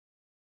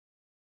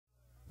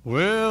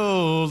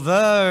Well,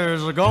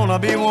 there's gonna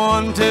be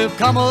one to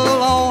come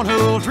along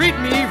who'll treat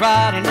me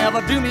right and never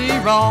do me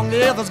wrong.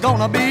 Yeah, there's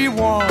gonna be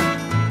one,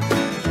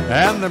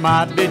 and there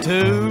might be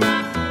two.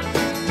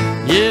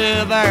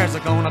 Yeah, there's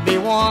gonna be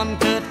one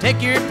to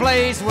take your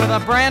place with a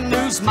brand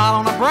new smile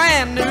on a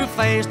brand new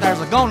face. There's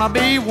gonna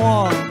be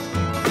one,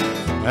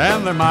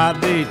 and there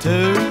might be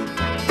two.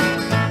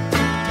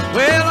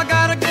 Well, I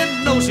got a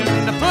good notion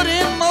to put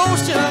in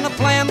motion, a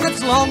plan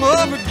that's long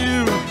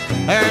overdue.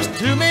 There's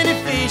too many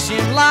fish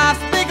in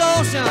life's big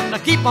ocean to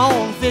keep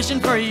on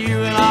fishing for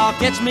you, and I'll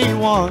catch me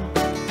one.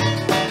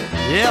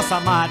 Yes,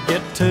 I might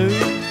get two.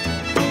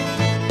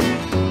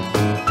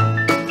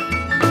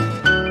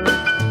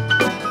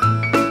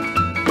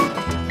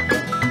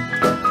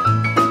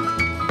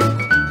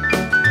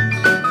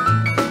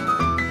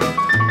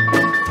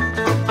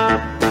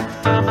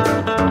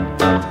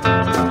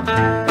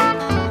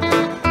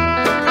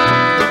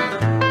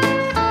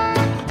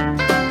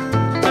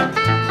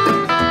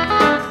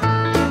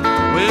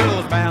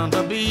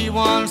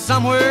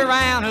 Somewhere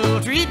around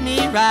who'll treat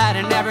me right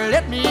and never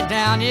let me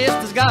down. Yes,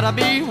 there's gotta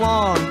be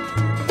one,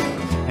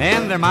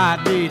 and there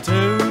might be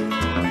two.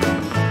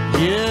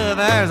 Yeah,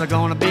 there's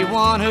gonna be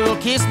one who'll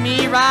kiss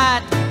me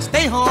right,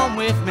 stay home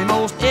with me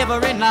most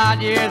every night.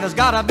 Yeah, there's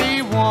gotta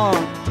be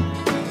one,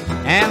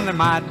 and there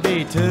might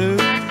be two.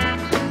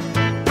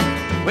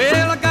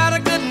 Well, I got a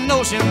good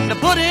notion to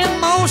put in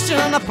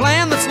motion, a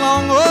plan that's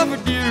long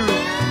overdue.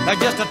 There's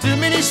just too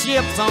many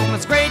ships on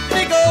this great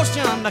big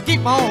ocean to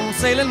keep on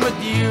sailing with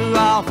you.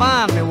 I'll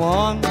find me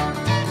one,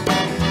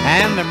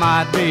 and there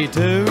might be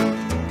two.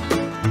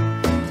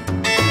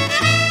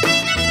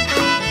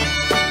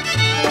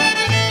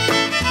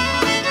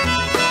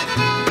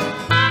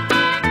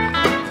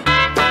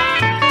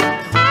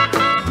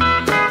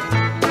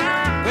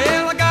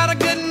 Well, I got a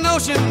good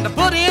notion to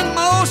put in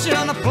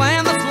motion, a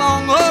plan that's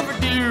long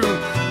overdue.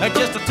 There's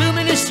just too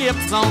many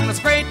ships on this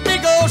great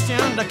big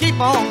ocean to keep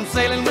on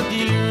sailing with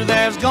you.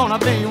 There's gonna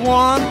be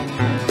one,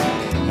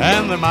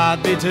 and there might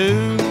be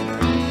two.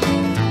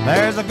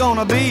 There's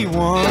gonna be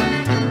one,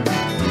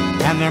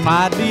 and there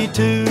might be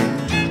two.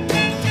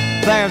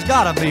 There's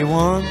gotta be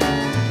one,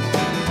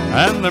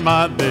 and there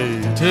might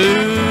be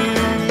two.